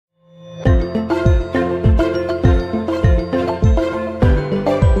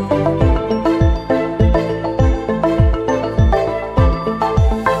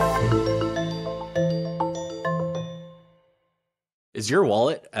Is your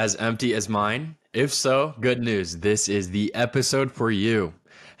wallet as empty as mine? If so, good news. This is the episode for you.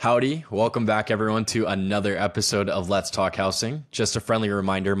 Howdy, welcome back everyone to another episode of Let's Talk Housing. Just a friendly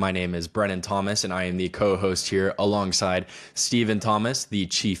reminder, my name is Brennan Thomas and I am the co-host here alongside Stephen Thomas, the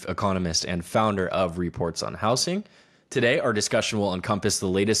chief economist and founder of Reports on Housing. Today, our discussion will encompass the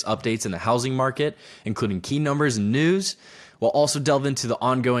latest updates in the housing market, including key numbers and news. We'll also delve into the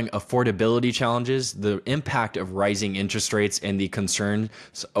ongoing affordability challenges, the impact of rising interest rates, and the concerns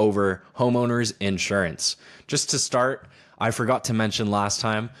over homeowners insurance. Just to start, I forgot to mention last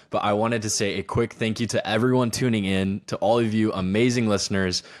time, but I wanted to say a quick thank you to everyone tuning in, to all of you amazing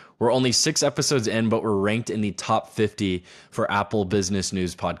listeners. We're only 6 episodes in, but we're ranked in the top 50 for Apple Business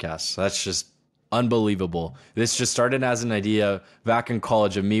News podcasts. That's just unbelievable. This just started as an idea back in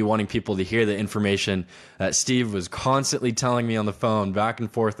college of me wanting people to hear the information that Steve was constantly telling me on the phone, back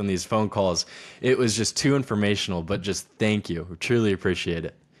and forth on these phone calls. It was just too informational, but just thank you. We truly appreciate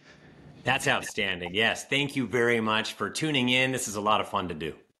it. That's outstanding. Yes. Thank you very much for tuning in. This is a lot of fun to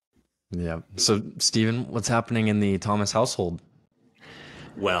do. Yeah. So, Stephen, what's happening in the Thomas household?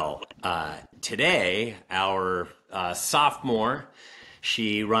 Well, today, our sophomore,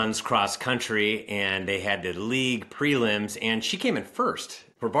 she runs cross country and they had the league prelims and she came in first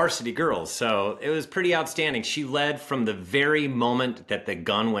for varsity girls. So it was pretty outstanding. She led from the very moment that the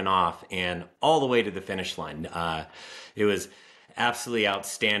gun went off and all the way to the finish line. It was absolutely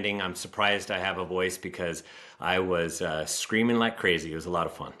outstanding. I'm surprised I have a voice because I was screaming like crazy. It was a lot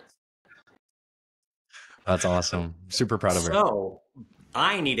of fun. That's awesome. Super proud of her. So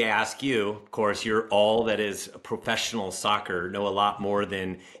I need to ask you, of course, you're all that is professional soccer, know a lot more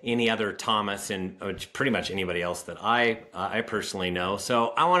than any other Thomas and pretty much anybody else that I personally know.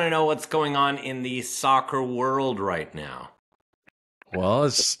 So I want to know what's going on in the soccer world right now.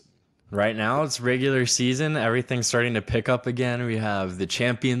 Well, right now it's regular season. Everything's starting to pick up again. We have the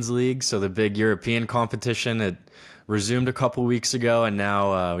Champions League, so the big European competition. It resumed a couple weeks ago, and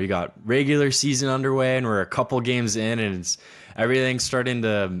now we got regular season underway, and we're a couple games in, and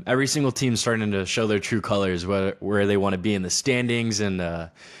every single team's starting to show their true colors, where they want to be in the standings, and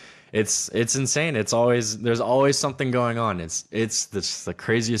it's insane. There's always something going on. It's the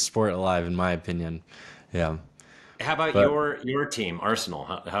craziest sport alive, in my opinion. Yeah. How about your team, Arsenal?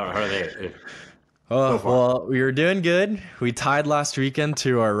 How are they? Well, we were doing good. We tied last weekend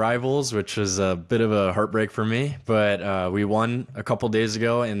to our rivals, which was a bit of a heartbreak for me. But we won a couple days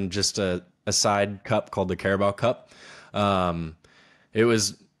ago in just a side cup called the Carabao Cup. It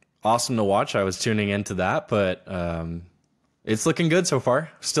was awesome to watch. I was tuning into that, but it's looking good so far.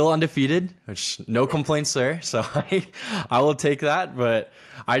 Still undefeated, which no complaints there. So I will take that. But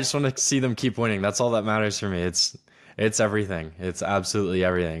I just want to see them keep winning. That's all that matters for me. It's everything. It's absolutely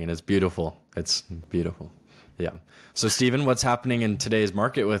everything, and it's beautiful. It's beautiful. Yeah. So, Stephen, what's happening in today's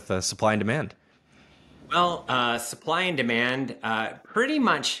market with supply and demand? Well, supply and demand pretty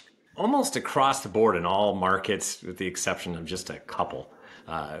much almost across the board in all markets, with the exception of just a couple.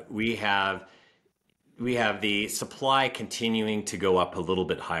 We have the supply continuing to go up a little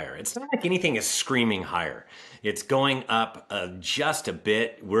bit higher. It's not like anything is screaming higher. It's going up just a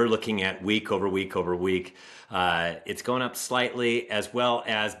bit. We're looking at week over week over week. It's going up slightly, as well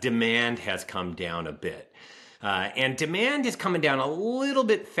as demand has come down a bit. And demand is coming down a little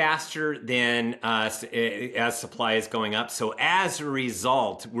bit faster than as supply is going up. So as a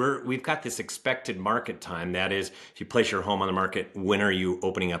result, we've got this expected market time. That is, if you place your home on the market, when are you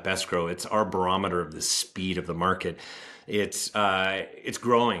opening up escrow? It's our barometer of the speed of the market. It's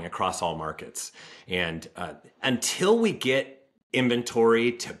growing across all markets. And until we get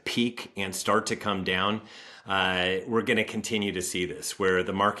inventory to peak and start to come down, we're going to continue to see this, where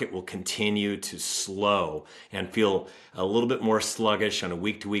the market will continue to slow and feel a little bit more sluggish on a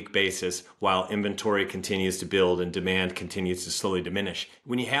week-to-week basis while inventory continues to build and demand continues to slowly diminish.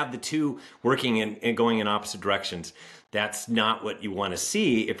 When you have the two working and going in opposite directions, that's not what you want to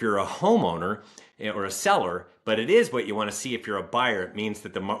see if you're a homeowner or a seller, but it is what you want to see if you're a buyer. It means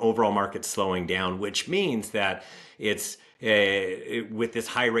that the overall market's slowing down, which means that it's with this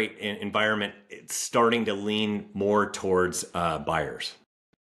high rate environment, it's starting to lean more towards buyers.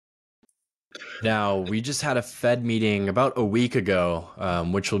 Now, we just had a Fed meeting about a week ago,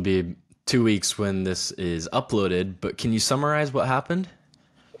 which will be 2 weeks when this is uploaded. But can you summarize what happened?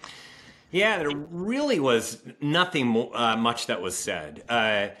 Yeah, there really was nothing much that was said.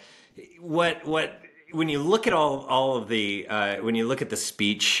 When you look at all of the when you look at the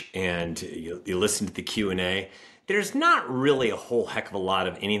speech and you listen to the Q&A, there's not really a whole heck of a lot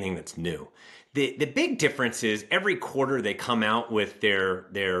of anything that's new. The big difference is every quarter they come out with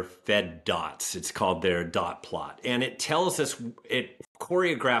their Fed dots. It's called their dot plot. And it tells us, it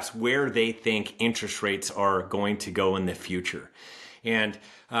choreographs where they think interest rates are going to go in the future. And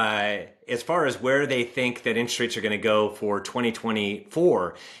as far as where they think that interest rates are going to go for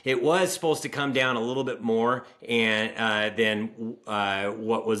 2024, it was supposed to come down a little bit more than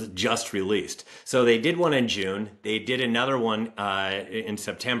what was just released. So they did one in June. They did another one in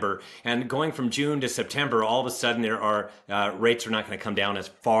September. And going from June to September, all of a sudden there are rates are not going to come down as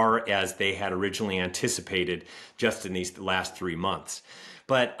far as they had originally anticipated just in these last 3 months.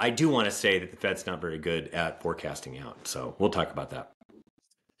 But I do want to say that the Fed's not very good at forecasting out. So we'll talk about that.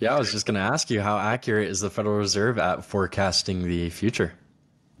 Yeah, I was just going to ask you, how accurate is the Federal Reserve at forecasting the future?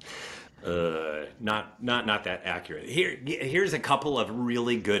 Not that accurate. Here's a couple of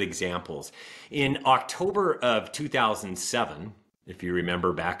really good examples. In October of 2007, if you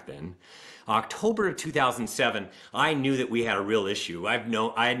remember back then, October of 2007, I knew that we had a real issue.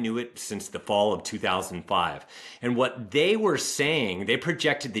 I knew it since the fall of 2005. And what they were saying, they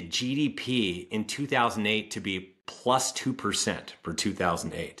projected the GDP in 2008 to be plus 2% for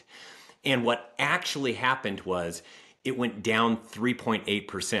 2008. And what actually happened was it went down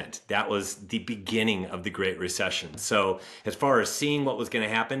 3.8%. That was the beginning of the Great Recession. So as far as seeing what was going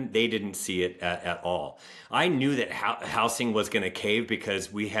to happen, they didn't see it at all. I knew that housing was going to cave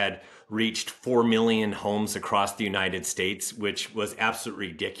because we had reached 4 million homes across the United States, which was absolutely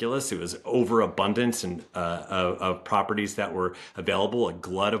ridiculous. It was overabundance of properties that were available, a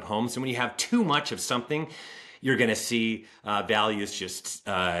glut of homes. And when you have too much of something, you're going to see values just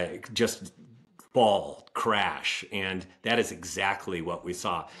fall, crash, and that is exactly what we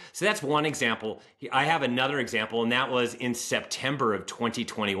saw. So that's one example. I have another example, and that was in September of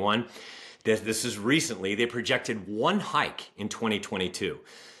 2021. This is recently. They projected one hike in 2022.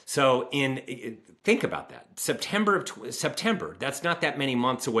 So think about that. September, that's not that many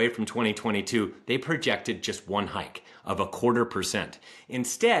months away from 2022. They projected just one hike of 0.25%.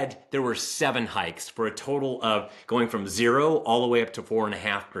 Instead, there were 7 hikes for a total of going from 0 all the way up to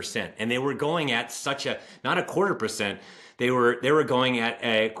 4.5%. And they were going at not 0.25%. They were going at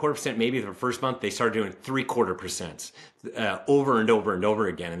 0.25% maybe the first month. They started doing 0.75% over and over and over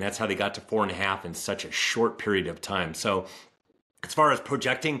again. And that's how they got to 4.5% in such a short period of time. So as far as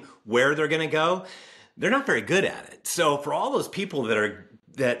projecting where they're going to go, they're not very good at it. So for all those people that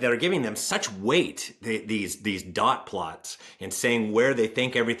are giving them such weight, these dot plots, and saying where they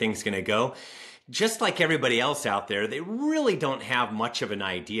think everything's going to go, just like everybody else out there, they really don't have much of an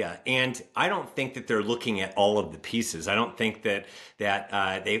idea. And I don't think that they're looking at all of the pieces. I don't think that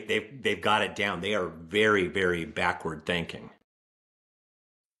they've got it down. They are very, very backward thinking.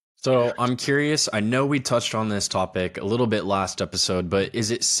 So I'm curious, I know we touched on this topic a little bit last episode, but is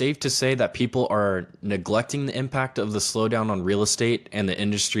it safe to say that people are neglecting the impact of the slowdown on real estate and the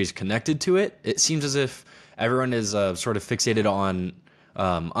industries connected to it? It seems as if everyone is sort of fixated on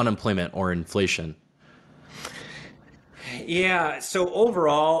unemployment or inflation. Yeah, so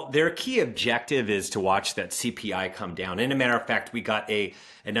overall, their key objective is to watch that CPI come down. And a matter of fact, we got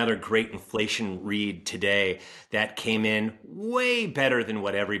another great inflation read today that came in way better than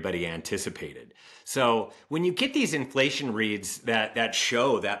what everybody anticipated. So when you get these inflation reads that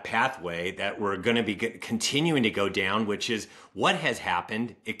show that pathway that we're going to be continuing to go down, which is what has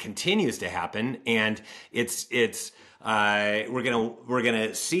happened, it continues to happen, and we're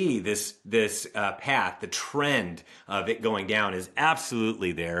gonna see this path, the trend of it going down is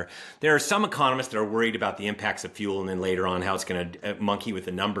absolutely there. There are some economists that are worried about the impacts of fuel and then later on how it's going to monkey with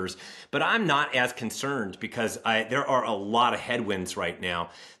the numbers. But I'm not as concerned because there are a lot of headwinds right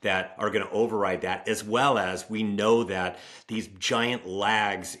now that are going to override that, as well as we know that these giant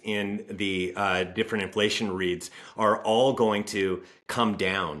lags in the different inflation reads are all going to come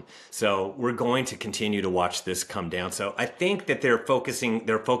down. So we're going to continue to watch this come down. So I think that their focus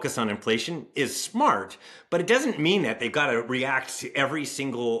on inflation is smart, but it doesn't mean that they've got to react to every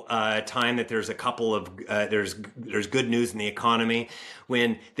single time that there's a couple of there's good news in the economy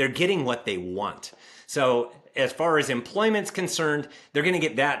when they're getting what they want. So as far as employment's concerned, they're going to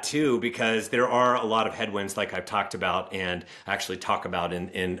get that too, because there are a lot of headwinds like I've talked about and actually talk about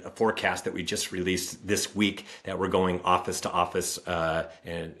in a forecast that we just released this week that we're going office to office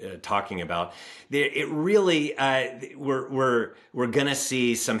and talking about. It really, we're going to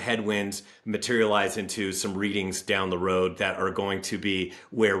see some headwinds materialize into some readings down the road that are going to be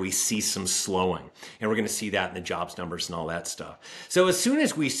where we see some slowing. And we're going to see that in the jobs numbers and all that stuff. So as soon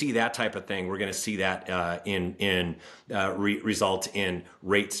as we see that type of thing, we're going to see that in result in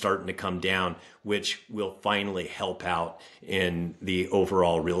rates starting to come down, which will finally help out in the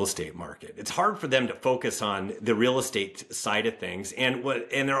overall real estate market. It's hard for them to focus on the real estate side of things, and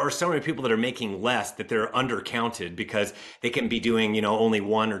there are so many people that are making less that they're undercounted because they can be doing only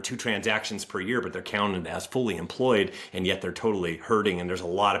 1 or 2 transactions per year, but they're counted as fully employed, and yet they're totally hurting. And there's a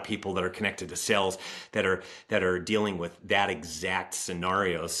lot of people that are connected to sales that are dealing with that exact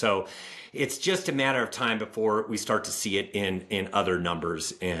scenario. So it's just a matter of time before we start to see it in other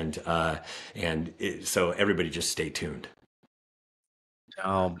numbers, so everybody just stay tuned.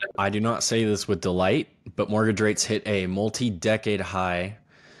 I do not say this with delight, but mortgage rates hit a multi-decade high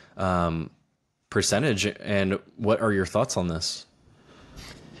percentage. And what are your thoughts on this?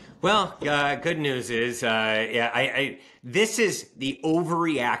 Well, good news is, this is the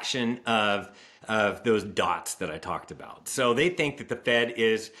overreaction of those dots that I talked about. So they think that the Fed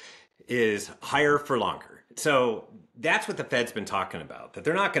is higher for longer. So that's what the Fed's been talking about, that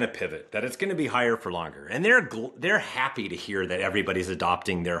they're not going to pivot, that it's going to be higher for longer. And they're happy to hear that everybody's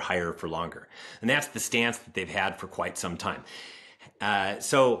adopting their higher for longer. And that's the stance that they've had for quite some time.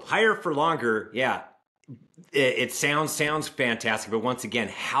 So higher for longer, yeah, it sounds fantastic. But once again,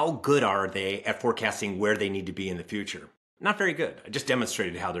 how good are they at forecasting where they need to be in the future? Not very good. I just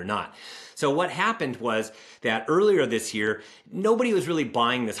demonstrated how they're not. So what happened was that earlier this year, nobody was really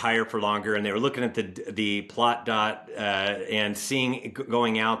buying this higher for longer, and they were looking at the plot dot and seeing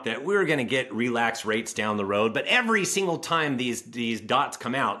going out that we were going to get relaxed rates down the road. But every single time these dots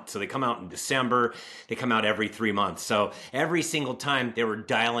come out, so they come out in December, they come out every 3 months. So every single time they were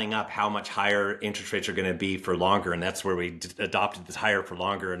dialing up how much higher interest rates are going to be for longer, and that's where we adopted this higher for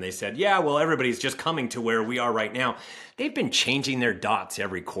longer. And they said, yeah, well, everybody's just coming to where we are right now. They've been changing their dots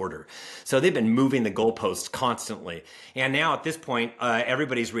every quarter. So they've been moving the goalposts constantly. And now at this point,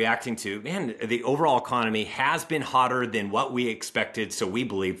 everybody's reacting to, man, the overall economy has been hotter than what we expected. So we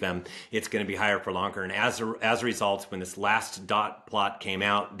believe them. It's going to be higher for longer. And as a result, when this last dot plot came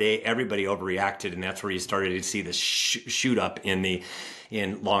out, everybody overreacted. And that's where you started to see this shoot up in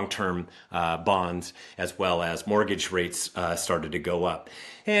long-term bonds, as well as mortgage rates started to go up.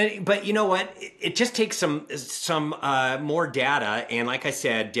 But you know what? It just takes some more data. And like I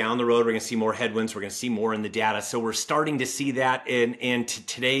said, down the road, we're going to see more headwinds. We're going to see more in the data. So we're starting to see that in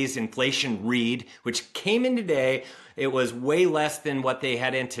today's inflation read, which came in today. It was way less than what they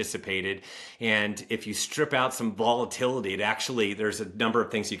had anticipated. And if you strip out some volatility, there's a number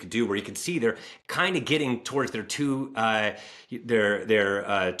of things you could do where you can see they're kind of getting towards their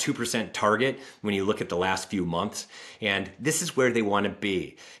 2% target when you look at the last few months. And this is where they want to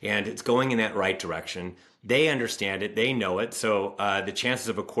be. And it's going in that right direction. They understand it. They know it. So the chances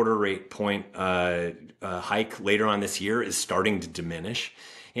of a quarter rate point hike later on this year is starting to diminish.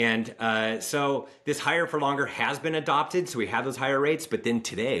 And so this higher for longer has been adopted. So we have those higher rates. But then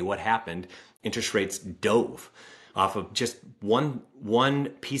today, what happened? Interest rates dove off of just one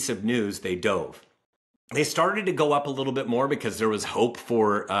piece of news. They dove. They started to go up a little bit more because there was hope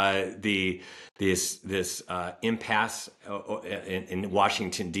for this impasse in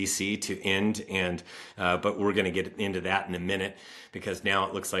Washington, D.C. to end. But we're going to get into that in a minute, because now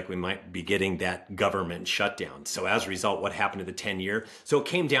it looks like we might be getting that government shutdown. So as a result, what happened to the 10-year? So it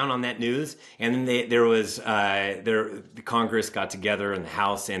came down on that news, and then the Congress got together in the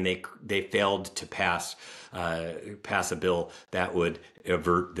House, and they failed to pass a bill that would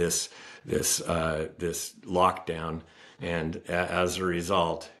avert this lockdown, and as a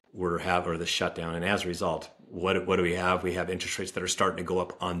result, the shutdown. And as a result, what do we have? We have interest rates that are starting to go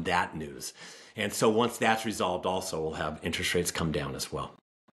up on that news. And so once that's resolved, also we'll have interest rates come down as well.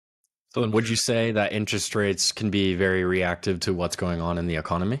 So then would you say that interest rates can be very reactive to what's going on in the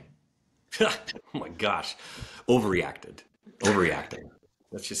economy? Oh my gosh, overreacting.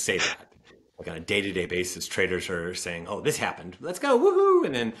 Let's just say that. Like on a day-to-day basis, traders are saying, "Oh, this happened. Let's go, woohoo!"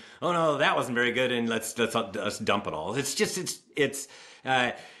 And then, "Oh no, that wasn't very good, and let's dump it all."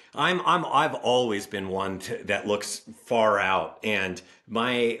 I've always been one that looks far out, and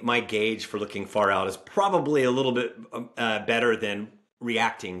my gauge for looking far out is probably a little bit better than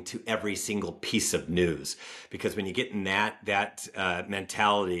reacting to every single piece of news, because when you get in that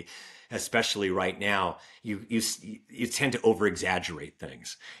mentality, especially right now, you tend to over exaggerate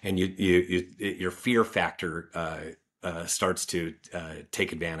things, and your fear factor starts to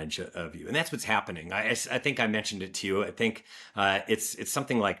take advantage of you, and that's what's happening. I think I mentioned it to you. I think it's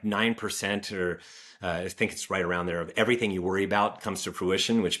something like 9%, or I think it's right around there, of everything you worry about comes to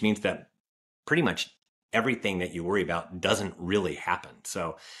fruition, which means that pretty much everything that you worry about doesn't really happen.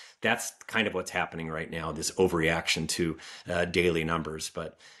 So that's kind of what's happening right now, this overreaction to daily numbers.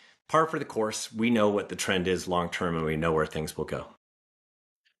 But par for the course. We know what the trend is long term, and we know where things will go.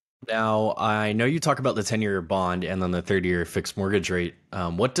 Now, I know you talk about the 10-year bond and then the 30-year fixed mortgage rate.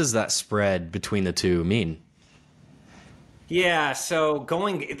 What does that spread between the two mean? Yeah, so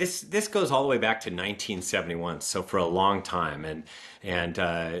going this goes all the way back to 1971, so for a long time, and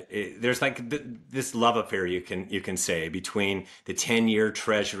there's like this love affair you can say between the 10-year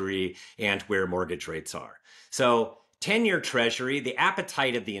Treasury and where mortgage rates are. So 10-year Treasury, the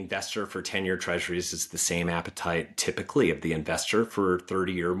appetite of the investor for 10-year Treasuries is the same appetite typically of the investor for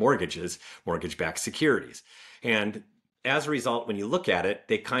 30-year mortgages, mortgage-backed securities, and as a result, when you look at it,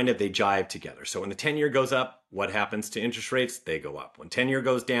 they jive together. So when the 10-year goes up, what happens to interest rates? They go up. When 10-year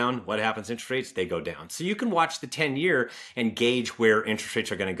goes down, what happens to interest rates? They go down. So you can watch the 10-year and gauge where interest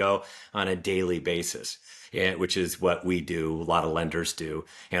rates are going to go on a daily basis, which is what we do, a lot of lenders do,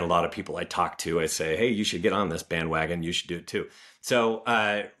 and a lot of people I talk to, I say, hey, you should get on this bandwagon. You should do it too. So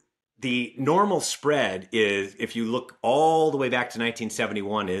the normal spread is, if you look all the way back to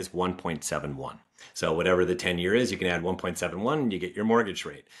 1971, is 1.71. So whatever the 10-year is, you can add 1.71 and you get your mortgage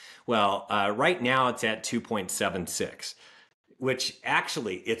rate. Well, right now it's at 2.76, which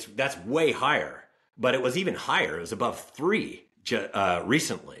actually that's way higher, but it was even higher. It was above 3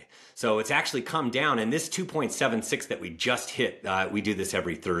 recently. So it's actually come down, and this 2.76 that we just hit, we do this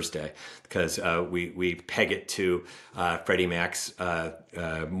every Thursday because we peg it to Freddie Mac's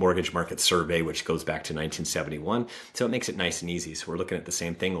mortgage market survey, which goes back to 1971. So it makes it nice and easy. So we're looking at the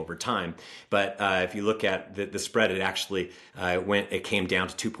same thing over time. But if you look at the spread, it actually it came down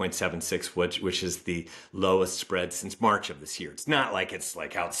to 2.76, which is the lowest spread since March of this year. It's not like it's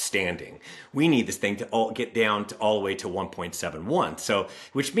like outstanding. We need this thing to get down to all the way to 1.71. So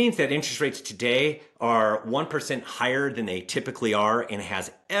which means that interest rates today are 1% higher than they typically are, and it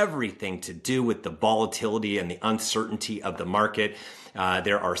has everything to do with the volatility and the uncertainty of the market.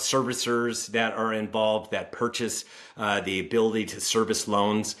 There are servicers that are involved that purchase the ability to service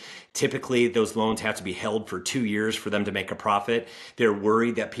loans. Typically, those loans have to be held for 2 years for them to make a profit. They're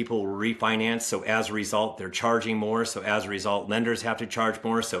worried that people will refinance. So as a result, they're charging more. So as a result, lenders have to charge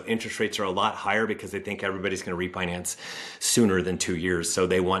more. So interest rates are a lot higher because they think everybody's going to refinance sooner than 2 years. So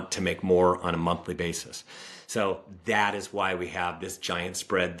they want to make more on a monthly basis. So that is why we have this giant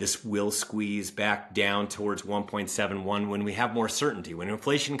spread. This will squeeze back down towards 1.71 when we have more certainty, when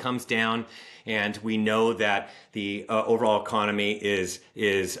inflation comes down and we know that the overall economy is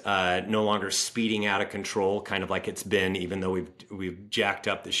no longer speeding out of control, kind of like it's been, even though we've jacked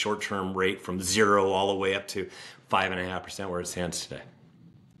up the short-term rate from 0 all the way up to 5.5% where it stands today.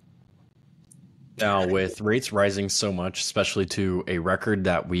 Now, with rates rising so much, especially to a record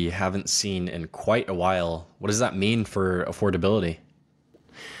that we haven't seen in quite a while, what does that mean for affordability?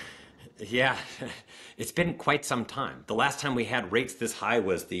 Yeah, it's been quite some time. The last time we had rates this high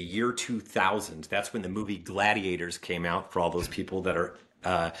was the year 2000. That's when the movie Gladiators came out, for all those people that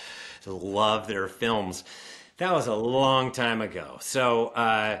love their films. That was a long time ago.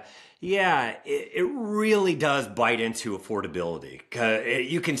 So, yeah, it really does bite into affordability.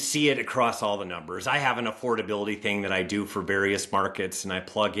 You can see it across all the numbers. I have an affordability thing that I do for various markets, and I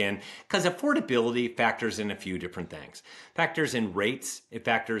plug in, because affordability factors in a few different things. Factors in rates, it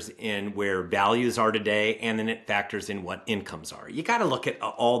factors in where values are today, and then it factors in what incomes are. You got to look at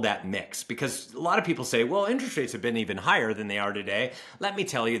all that mix, because a lot of people say, well, interest rates have been even higher than they are today. Let me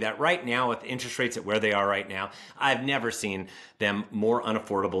tell you that right now, with interest rates at where they are right now, I've never seen them more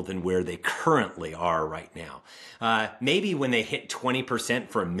unaffordable than where they currently are right now. Maybe when they hit 20%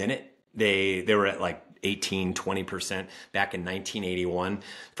 for a minute, they were at like 18-20% back in 1981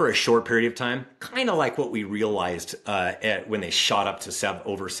 for a short period of time, kind of like what we realized when they shot up to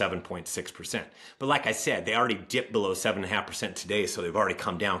over 7.6%. But like I said, they already dipped below 7.5% today, so they've already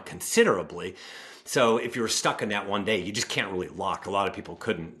come down considerably. So if you were stuck in that one day, you just can't really lock. A lot of people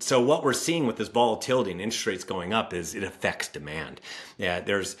couldn't. So what we're seeing with this volatility and interest rates going up is it affects demand. Yeah,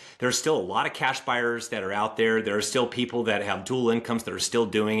 there's still a lot of cash buyers that are out there. There are still people that have dual incomes that are still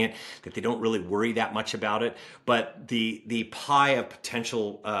doing it, that they don't really worry that much about it. But the pie of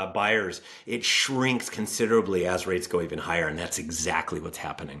potential buyers, it shrinks considerably as rates go even higher. And that's exactly what's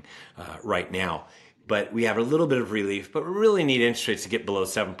happening right now. But we have a little bit of relief, but we really need interest rates to get below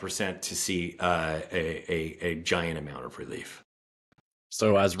 7% to see a giant amount of relief.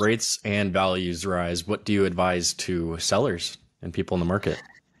 So as rates and values rise, what do you advise to sellers and people in the market?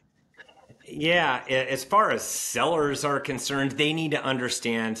 Yeah, as far as sellers are concerned, they need to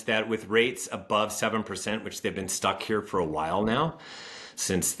understand that with rates above 7%, which they've been stuck here for a while now,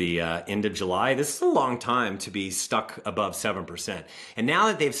 since the end of July. This is a long time to be stuck above 7%. And now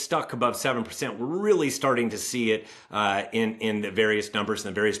that they've stuck above 7%, we're really starting to see it in the various numbers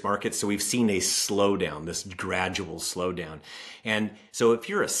in the various markets. So we've seen a slowdown, this gradual slowdown. And so if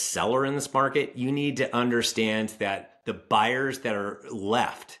you're a seller in this market, you need to understand that the buyers that are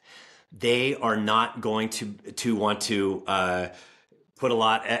left, they are not going to want to put a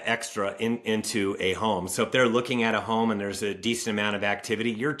lot extra into a home. So if they're looking at a home and there's a decent amount of activity,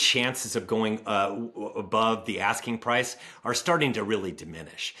 your chances of going above the asking price are starting to really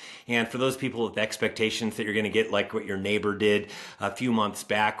diminish. And for those people with expectations that you're going to get like what your neighbor did a few months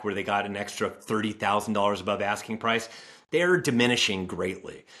back, where they got an extra $30,000 above asking price, they're diminishing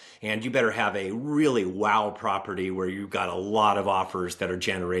greatly. And you better have a really wow property where you've got a lot of offers that are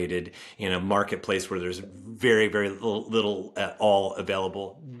generated in a marketplace where there's very, very little at all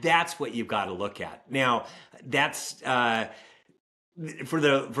available. That's what you've got to look at. Now, that's for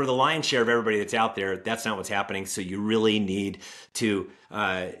the lion's share of everybody that's out there, that's not what's happening. So you really need to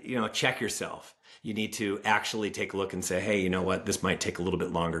check yourself. You need to actually take a look and say, hey, you know what? This might take a little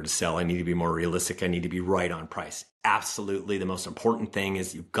bit longer to sell. I need to be more realistic. I need to be right on price. Absolutely. The most important thing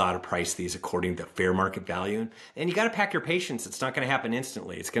is you've got to price these according to fair market value. And you got to pack your patience. It's not going to happen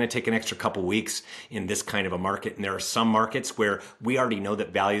instantly. It's going to take an extra couple weeks in this kind of a market. And there are some markets where we already know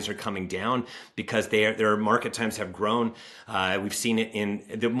that values are coming down because their market times have grown. We've seen it in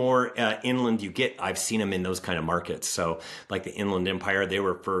the more inland you get. I've seen them in those kind of markets. So like the Inland Empire, they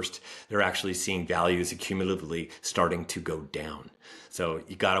were first. They're actually seeing values accumulatively starting to go down. So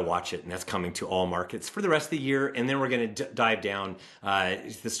you got to watch it, and that's coming to all markets for the rest of the year. And then we're going to dive down.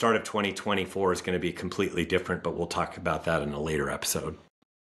 The start of 2024 is going to be completely different, but we'll talk about that in a later episode.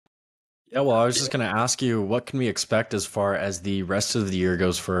 Yeah, well, I was just going to ask you, what can we expect as far as the rest of the year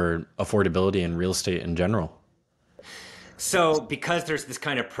goes for affordability and real estate in general? So because there's this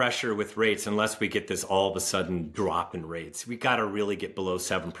kind of pressure with rates, unless we get this all of a sudden drop in rates, we got to really get below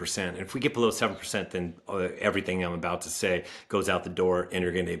 7%. And if we get below 7%, then everything I'm about to say goes out the door, and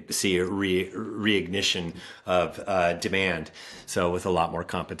you're going to see a reignition of demand. So with a lot more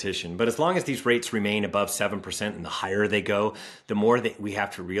competition. But as long as these rates remain above 7% and the higher they go, the more that we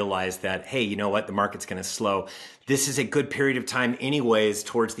have to realize that, hey, you know what? The market's going to slow. This is a good period of time anyways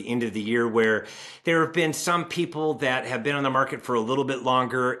towards the end of the year where there have been some people that have been on the market for a little bit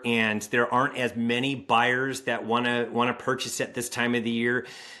longer, and there aren't as many buyers that want to purchase at this time of the year.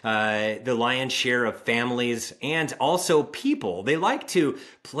 The lion's share of families and also people, they like to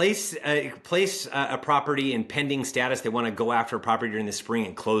place a property in pending status. They want to go after a property during the spring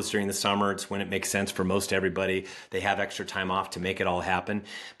and close during the summer. It's when it makes sense for most everybody. They have extra time off to make it all happen.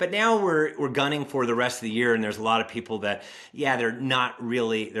 But now we're gunning for the rest of the year, and there's a lot of people that, they're not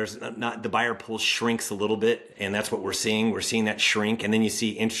really, there's not, the buyer pool shrinks a little bit, and that's what we're seeing. We're seeing that shrink, and then you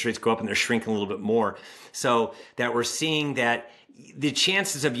see interest rates go up and they're shrinking a little bit more. So that we're seeing that the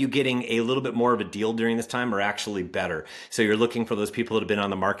chances of you getting a little bit more of a deal during this time are actually better. So you're looking for those people that have been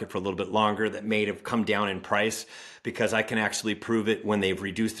on the market for a little bit longer that may have come down in price, because I can actually prove it when they've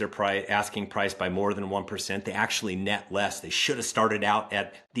reduced their asking price by more than 1%. They actually net less. They should have started out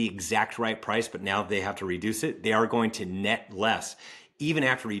at the exact right price, but now they have to reduce it. They are going to net less. Even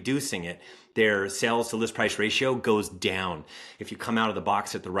after reducing it, their sales to list price ratio goes down. If you come out of the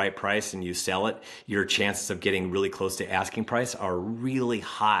box at the right price and you sell it, your chances of getting really close to asking price are really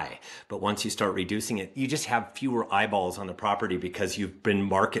high. But once you start reducing it, you just have fewer eyeballs on the property because you've been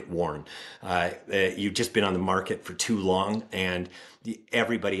market worn. You've just been on the market for too long, and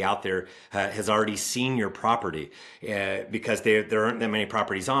everybody out there has already seen your property because there aren't that many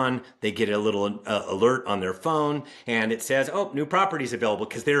properties on. They get a little alert on their phone, and it says, "Oh, new properties available,"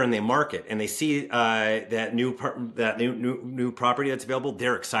 because they're in the market and they see that new property that's available.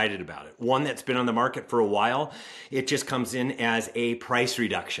 They're excited about it. One that's been on the market for a while, it just comes in as a price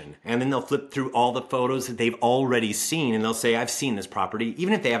reduction, and then they'll flip through all the photos that they've already seen, and they'll say, "I've seen this property,"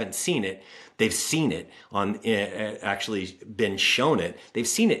 even if they haven't seen it. They've seen it on, actually been shown it. They've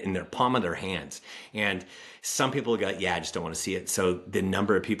seen it in their palm of their hands. And some people go, I just don't want to see it. So the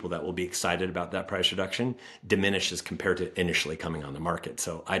number of people that will be excited about that price reduction diminishes compared to initially coming on the market.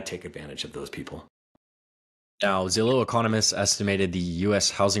 So I'd take advantage of those people. Now, Zillow economists estimated the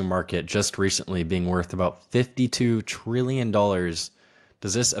U.S. housing market just recently being worth about $52 trillion. Does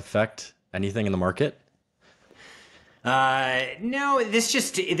this affect anything in the market? No, this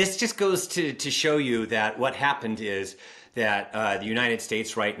just goes to show you that what happened is that the United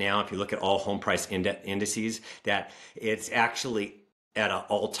States right now, if you look at all home price indices, that it's actually at an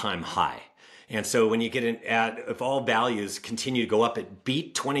all-time high. And so when you get if all values continue to go up, it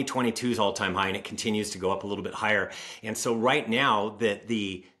beat 2022's all-time high and it continues to go up a little bit higher. And so right now that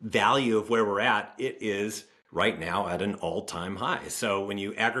the value of where we're at, it is right now at an all-time high. So when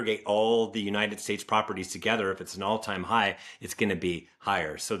you aggregate all the United States properties together, if it's an all-time high, it's going to be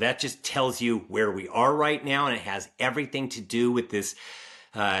higher. So that just tells you where we are right now, and it has everything to do with this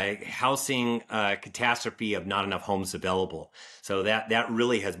housing catastrophe of not enough homes available. So that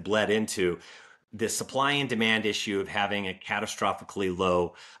really has bled into the supply and demand issue of having a catastrophically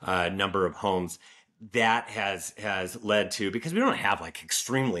low number of homes. That has led to, because we don't have like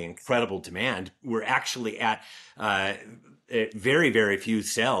extremely incredible demand, we're actually at very, very few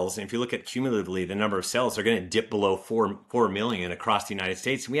sales. And if you look at cumulatively, the number of sales are going to dip below 4 million across the United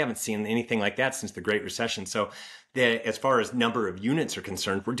States. We haven't seen anything like that since the Great Recession. So as far as number of units are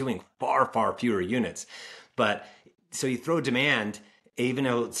concerned, we're doing far, far fewer units. But so you throw demand, even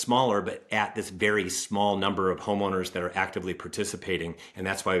though it's smaller, but at this very small number of homeowners that are actively participating. And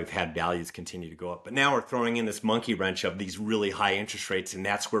that's why we've had values continue to go up. But now we're throwing in this monkey wrench of these really high interest rates. And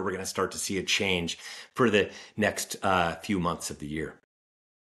that's where we're going to start to see a change for the next few months of the year.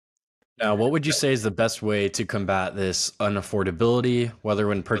 Now, what would you say is the best way to combat this unaffordability, whether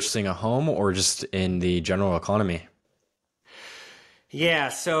when purchasing a home or just in the general economy? Yeah,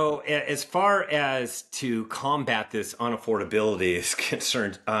 so as far as to combat this unaffordability is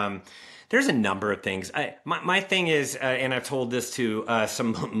concerned, there's a number of things. My thing is, and I've told this to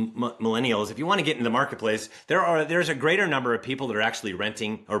some millennials, if you want to get in the marketplace, there's a greater number of people that are actually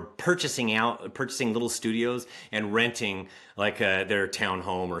renting or purchasing little studios and renting like their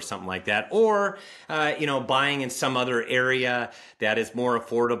townhome or something like that, or buying in some other area that is more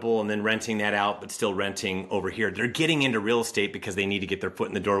affordable and then renting that out, but still renting over here. They're getting into real estate because they need to get their foot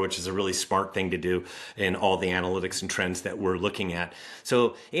in the door, which is a really smart thing to do in all the analytics and trends that we're looking at.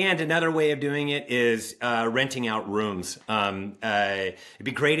 So, and another way of doing it is renting out rooms. It'd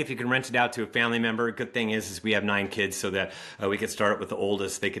be great if you can rent it out to a family member. Good thing is we have 9 kids, so that we could start with the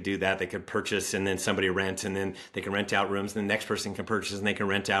oldest. They could do that. They could purchase and then somebody rent, and then they can rent out rooms. And the next person can purchase and they can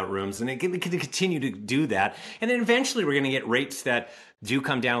rent out rooms, and they can continue to do that. And then eventually we're going to get rates that do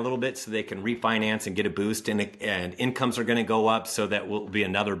come down a little bit so they can refinance and get a boost, and incomes are going to go up, so that will be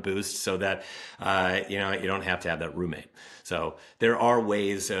another boost, so that you don't have to have that roommate. So there are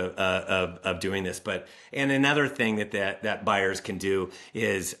ways of doing this. And another thing that buyers can do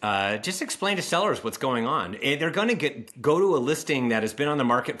is just explain to sellers what's going on. And they're going to go to a listing that has been on the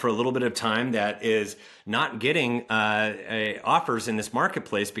market for a little bit of time that is not getting offers in this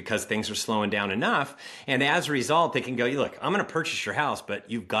marketplace because things are slowing down enough. And as a result, they can go, look, I'm going to purchase your house,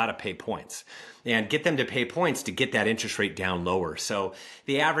 but you've got to pay points. And get them to pay points to get that interest rate down lower. So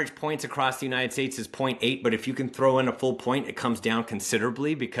the average points across the United States is 0.8, but if you can throw in a full point, it comes down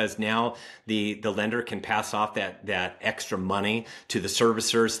considerably, because now the lender can pass off that extra money to the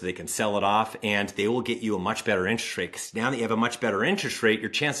servicers so they can sell it off, and they will get you a much better interest rate. Because now that you have a much better interest rate, your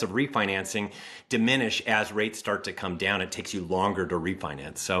chance of refinancing diminish as rates start to come down. It takes you longer to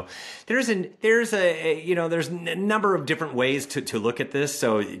refinance. So there's a number of different ways to look at this.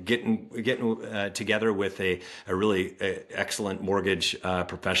 So getting together with a really excellent mortgage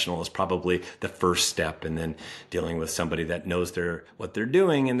professional is probably the first step, and then dealing with somebody that knows what they're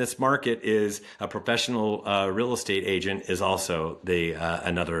doing in this market is a professional real estate agent is also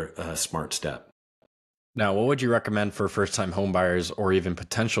another smart step. Now, what would you recommend for first-time home buyers, or even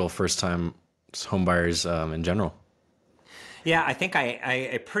potential first-time home buyers in general? Yeah, I think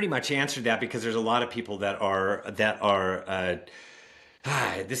I pretty much answered that, because there's a lot of people that are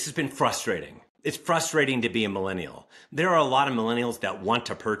this has been frustrating. It's frustrating to be a millennial. There are a lot of millennials that want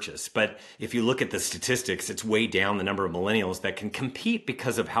to purchase, but if you look at the statistics, it's way down the number of millennials that can compete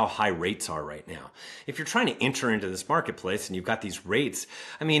because of how high rates are right now. If you're trying to enter into this marketplace and you've got these rates,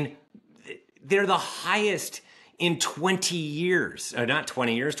 I mean, they're the highest in 20 years, not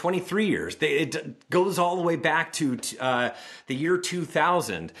 20 years, 23 years. It goes all the way back to the year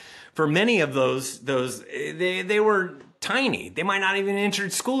 2000. For many of those they were tiny. They might not even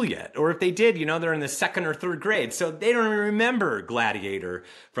entered school yet. Or if they did, they're in the 2nd or 3rd grade. So they don't even remember Gladiator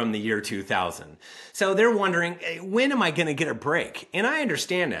from the year 2000. So they're wondering, when am I going to get a break? And I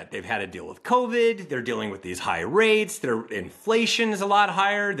understand that. They've had to deal with COVID. They're dealing with these high rates. Their inflation is a lot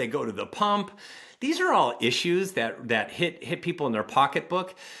higher. They go to the pump. These are all issues that hit people in their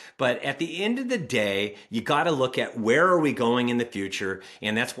pocketbook. But at the end of the day, you got to look at where are we going in the future.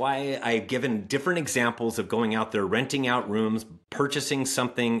 And that's why I've given different examples of going out there, renting out rooms, purchasing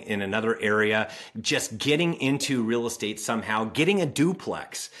something in another area, just getting into real estate somehow, getting a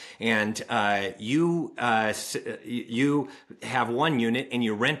duplex, and you have one unit and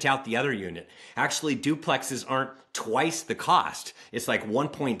you rent out the other unit. Actually, duplexes aren't twice the cost. It's like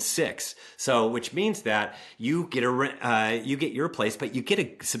 1.6. So, which means that you get you get your place, but you get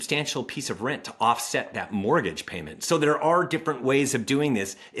a substantial piece of rent to offset that mortgage payment. So there are different ways of doing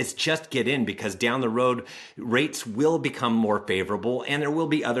this. It's just get in, because down the road, rates will become more favorable, and there will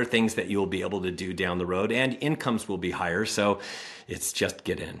be other things that you'll be able to do down the road, and incomes will be higher. So it's just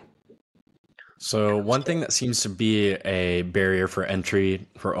get in. So one thing that seems to be a barrier for entry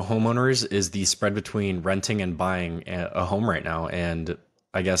for homeowners is the spread between renting and buying a home right now. And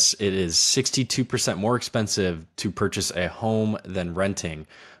I guess it is 62% more expensive to purchase a home than renting.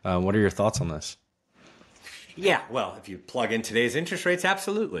 What are your thoughts on this? Yeah, well, if you plug in today's interest rates,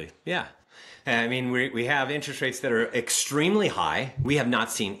 absolutely. Yeah. I mean, we have interest rates that are extremely high. We have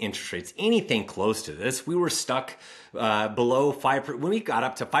not seen interest rates anything close to this. We were stuck below 5%. When we got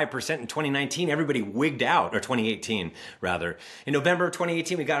up to 5% in 2019, everybody wigged out, or 2018 rather. In November of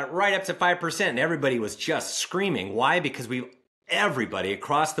 2018, we got it right up to 5%, and everybody was just screaming. Why? Because everybody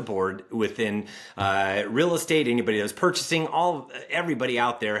across the board within real estate, anybody that was purchasing, everybody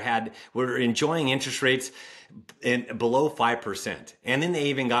out there were enjoying interest rates below 5%, and then they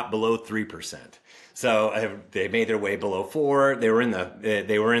even got below 3%. So they made their way below 4. They were in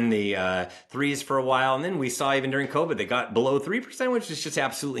the threes for a while, and then we saw even during COVID they got below 3%, which is just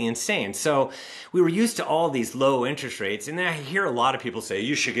absolutely insane. So we were used to all these low interest rates, and I hear a lot of people say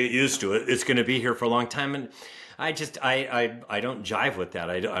you should get used to it. It's going to be here for a long time, and I don't jive with that.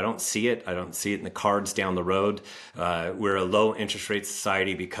 I don't see it. I don't see it in the cards down the road. We're a low interest rate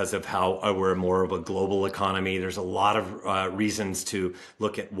society because of how we're more of a global economy. There's a lot of reasons to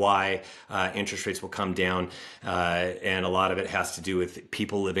look at why interest rates will come down, and a lot of it has to do with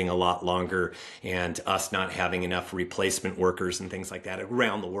people living a lot longer and us not having enough replacement workers and things like that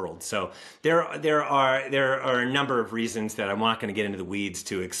around the world. So there are a number of reasons that I'm not going to get into the weeds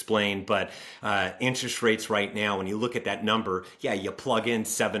to explain, but interest rates right now, when you look at that number, yeah, you plug in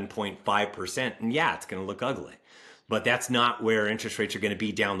 7.5%, and yeah, it's going to look ugly. But that's not where interest rates are going to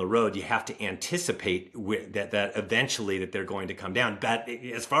be down the road. You have to anticipate that eventually that they're going to come down. But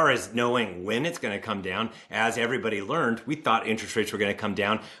as far as knowing when it's going to come down, as everybody learned, we thought interest rates were going to come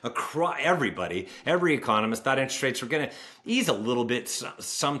down across everybody. Every economist thought interest rates were going to ease a little bit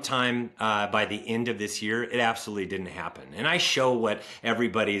sometime by the end of this year. It absolutely didn't happen. And I show what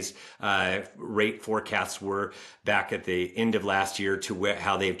everybody's rate forecasts were back at the end of last year to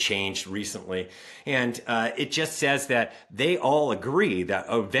how they've changed recently. And it just says that they all agree that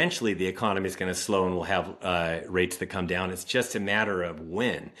eventually the economy is going to slow and we'll have rates that come down. It's just a matter of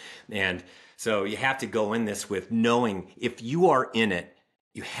when. And so you have to go in this with knowing if you are in it,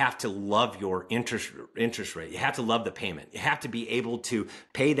 you have to love your interest rate. You have to love the payment. You have to be able to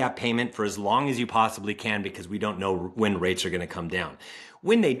pay that payment for as long as you possibly can, because we don't know when rates are going to come down.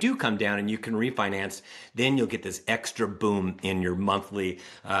 When they do come down and you can refinance, then you'll get this extra boom in your monthly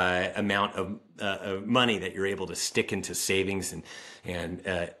amount of money that you're able to stick into savings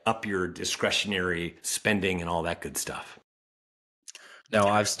and up your discretionary spending and all that good stuff. Now,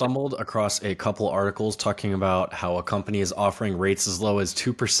 I've stumbled across a couple articles talking about how a company is offering rates as low as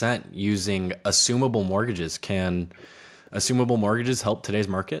 2% using assumable mortgages. Can assumable mortgages help today's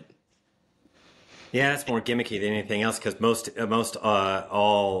market? Yeah, that's more gimmicky than anything else, because most of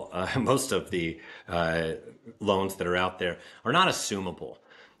the loans that are out there are not assumable.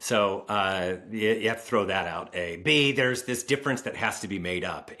 So you have to throw that out. A. B, there's this difference that has to be made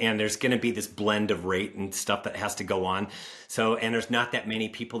up, and there's going to be this blend of rate and stuff that has to go on. So, and there's not that many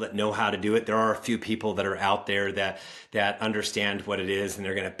people that know how to do it. There are a few people that are out there that understand what it is, and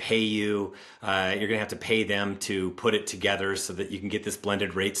they're going to pay you. You're going to have to pay them to put it together so that you can get this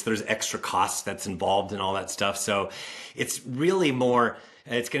blended rate. So there's extra costs that's involved and all that stuff. So it's really more.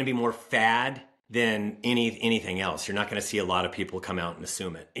 It's going to be more fad than anything else. You're not going to see a lot of people come out and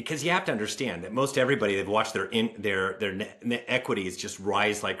assume it, because you have to understand that most everybody, they've watched their net equities just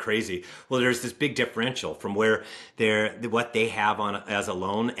rise like crazy. Well, there's this big differential from where what they have on as a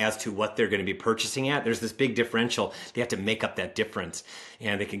loan as to what they're going to be purchasing at. There's this big differential. They have to make up that difference,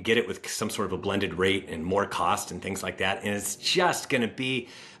 and they can get it with some sort of a blended rate and more cost and things like that. And it's just going to be,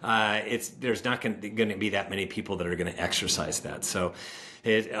 there's not going to be that many people that are going to exercise that. So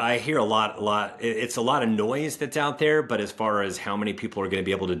I hear a lot. It's a lot of noise that's out there, but as far as how many people are going to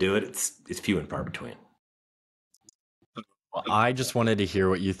be able to do it, it's few and far between. Well, I just wanted to hear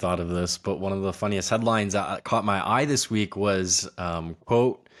what you thought of this, but one of the funniest headlines that caught my eye this week was,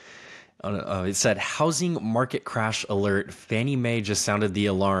 quote, It said housing market crash alert. Fannie Mae just sounded the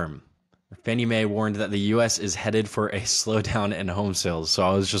alarm. Fannie Mae warned that the U.S. is headed for a slowdown in home sales. So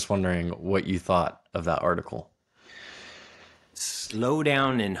I was just wondering what you thought of that article.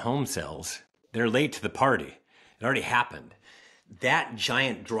 Slowdown in home sales. They're late to the party. It already happened. That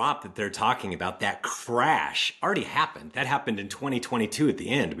giant drop that they're talking about, that crash, already happened. That happened in 2022 at the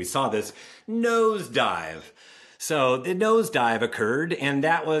end. We saw this nosedive. So the nosedive occurred, and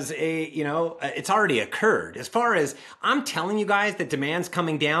that was it's already occurred. As far as I'm telling you guys that demand's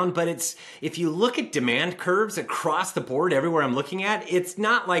coming down, but if you look at demand curves across the board everywhere I'm looking at, it's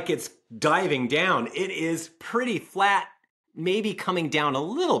not like it's diving down. It is pretty flat, maybe coming down a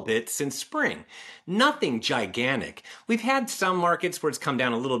little bit since spring. Nothing gigantic. We've had some markets where it's come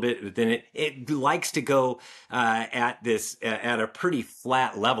down a little bit, but then it likes to go at a pretty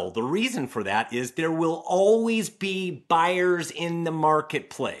flat level. The reason for that is there will always be buyers in the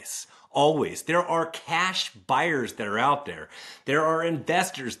marketplace. Always. There are cash buyers that are out there. There are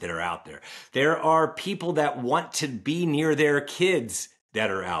investors that are out there. There are people that want to be near their kids that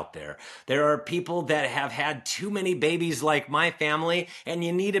are out there. There are people that have had too many babies like my family, and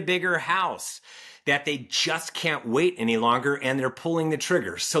you need a bigger house, that they just can't wait any longer, and they're pulling the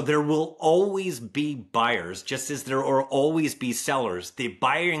trigger. So there will always be buyers, just as there will always be sellers. The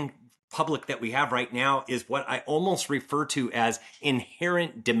buying public that we have right now is what I almost refer to as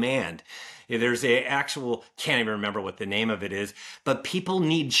inherent demand. There's can't even remember what the name of it is, but people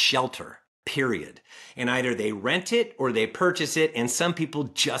need shelter. Period. And either they rent it or they purchase it. And some people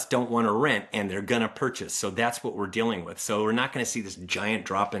just don't want to rent and they're going to purchase. So that's what we're dealing with. So we're not going to see this giant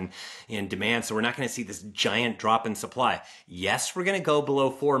drop in demand. So we're not going to see this giant drop in supply. Yes, we're going to go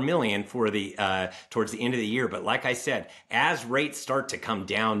below 4 million for towards the end of the year. But like I said, as rates start to come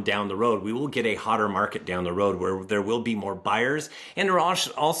down the road, we will get a hotter market down the road where there will be more buyers and there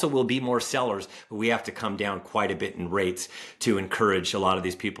also will be more sellers. But we have to come down quite a bit in rates to encourage a lot of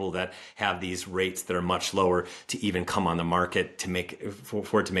these people that have these rates that are much lower to even come on the market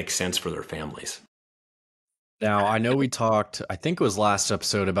for it to make sense for their families. Now, I know we talked, I think it was last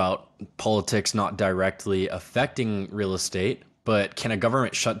episode, about politics not directly affecting real estate, but can a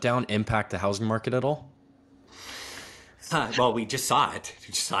government shutdown impact the housing market at all? Well, we just saw it.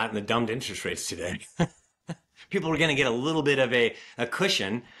 We just saw it in the dumped interest rates today. People were going to get a little bit of a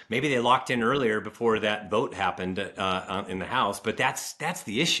cushion. Maybe they locked in earlier before that vote happened in the House, but that's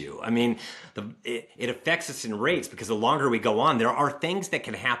the issue. I mean, it affects us in rates because the longer we go on, there are things that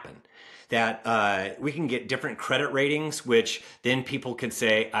can happen. That we can get different credit ratings, which then people could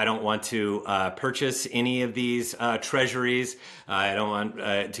say, I don't want to purchase any of these treasuries. I don't want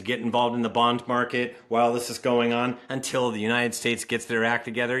to get involved in the bond market while this is going on until the United States gets their act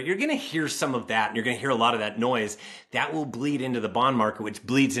together. You're going to hear some of that, and you're going to hear a lot of that noise. That will bleed into the bond market, which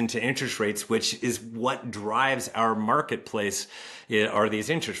bleeds into interest rates, which is what drives our marketplace, are these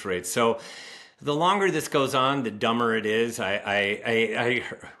interest rates. So the longer this goes on, the dumber it is.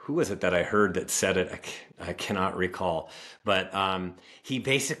 Who was it that I heard that said it? I cannot recall. But he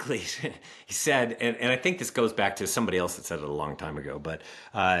basically he said, and I think this goes back to somebody else that said it a long time ago. But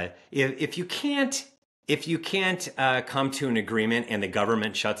if you can't come to an agreement and the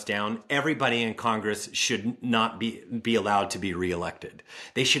government shuts down, everybody in Congress should not be allowed to be reelected.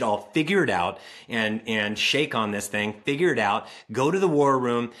 They should all figure it out and shake on this thing, figure it out, go to the war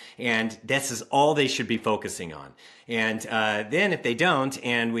room, and this is all they should be focusing on. And then if they don't,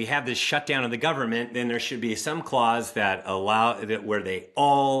 and we have this shutdown of the government, then there should be some clause that allow that where they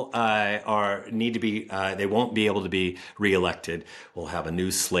all they won't be able to be reelected. We'll have a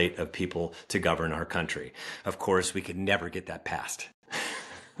new slate of people to govern our country. Of course, we could never get that passed.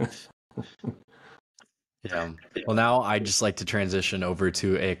 Yeah. Well, now I'd just like to transition over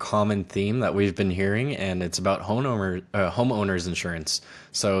to a common theme that we've been hearing, and it's about homeowners insurance.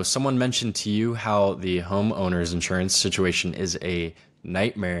 So someone mentioned to you how the homeowners insurance situation is a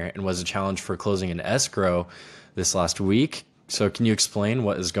nightmare and was a challenge for closing an escrow this last week. So can you explain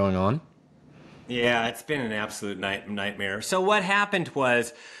what is going on? Yeah, it's been an absolute nightmare. So what happened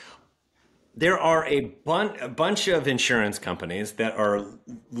was, there are a bunch of insurance companies that are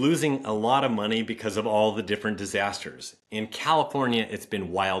losing a lot of money because of all the different disasters. In California, it's been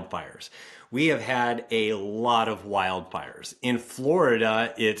wildfires. We have had a lot of wildfires. In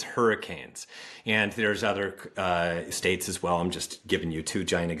Florida, it's hurricanes. And there's other states as well. I'm just giving you two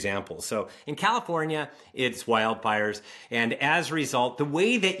giant examples. So in California, it's wildfires. And as a result, the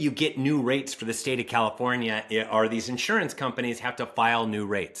way that you get new rates for the state of California are these insurance companies have to file new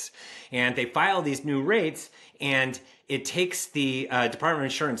rates. And they file these new rates, And it takes the Department of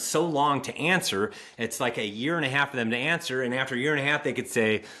Insurance so long to answer. It's like a year and a half for them to answer, and after a year and a half, they could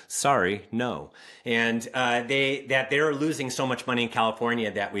say, "Sorry, no." And they're losing so much money in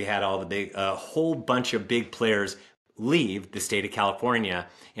California that we had all the big, a whole bunch of big players leave the state of California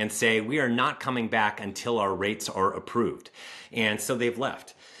and say, "We are not coming back until our rates are approved," and so they've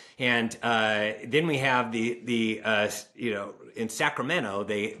left. And then we have in Sacramento,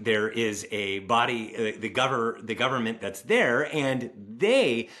 there is a body, the government that's there, and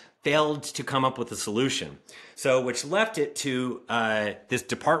they failed to come up with a solution. So, which left it to this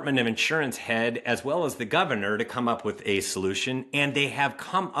Department of Insurance head as well as the governor to come up with a solution, and they have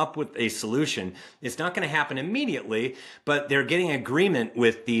come up with a solution. It's not going to happen immediately, but they're getting agreement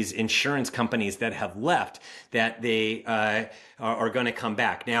with these insurance companies that have left that they are going to come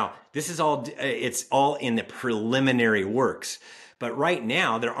back. Now, this is it's all in the preliminary works. But right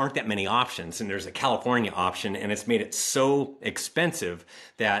now, there aren't that many options, and there's a California option, and it's made it so expensive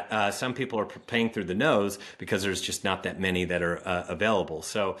that some people are paying through the nose because there's just not that many that are available.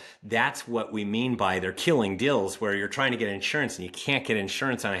 So that's what we mean by they're killing deals, where you're trying to get insurance and you can't get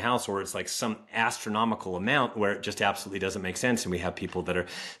insurance on a house, or it's like some astronomical amount where it just absolutely doesn't make sense. And we have people that are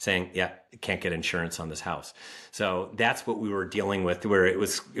saying, "Yeah, can't get insurance on this house." So that's what we were dealing with, where it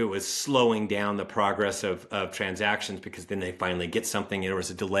was slowing down the progress of transactions, because then they finally get something. There was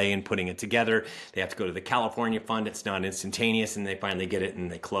a delay in putting it together. They have to go to the California fund. It's not instantaneous, and they finally get it and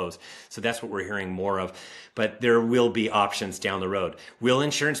they close. So that's what we're hearing more of. But there will be options down the road. Will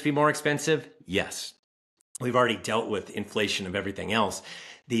insurance be more expensive? Yes. We've already dealt with inflation of everything else.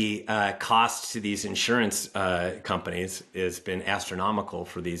 The cost to these insurance companies has been astronomical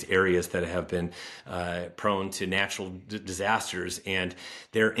for these areas that have been prone to natural disasters, and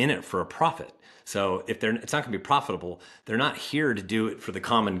they're in it for a profit. So if it's not going to be profitable, they're not here to do it for the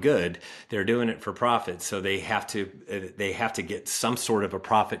common good. They're doing it for profit. So they have to get some sort of a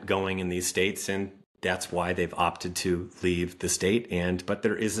profit going in these states, and that's why they've opted to leave the state. But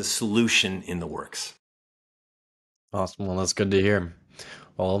there is a solution in the works. Awesome. Well, that's good to hear.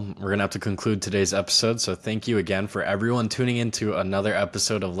 Well, we're going to have to conclude today's episode. So thank you again for everyone tuning into another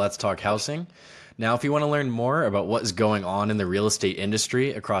episode of Let's Talk Housing. Now, if you want to learn more about what is going on in the real estate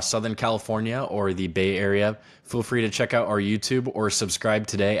industry across Southern California or the Bay Area, feel free to check out our YouTube or subscribe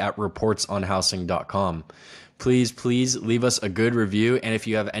today at reportsonhousing.com. Please leave us a good review. And if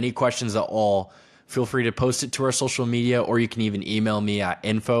you have any questions at all, feel free to post it to our social media, or you can even email me at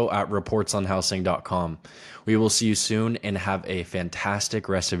info@reportsonhousing.com. We will see you soon, and have a fantastic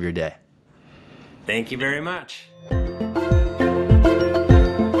rest of your day. Thank you very much.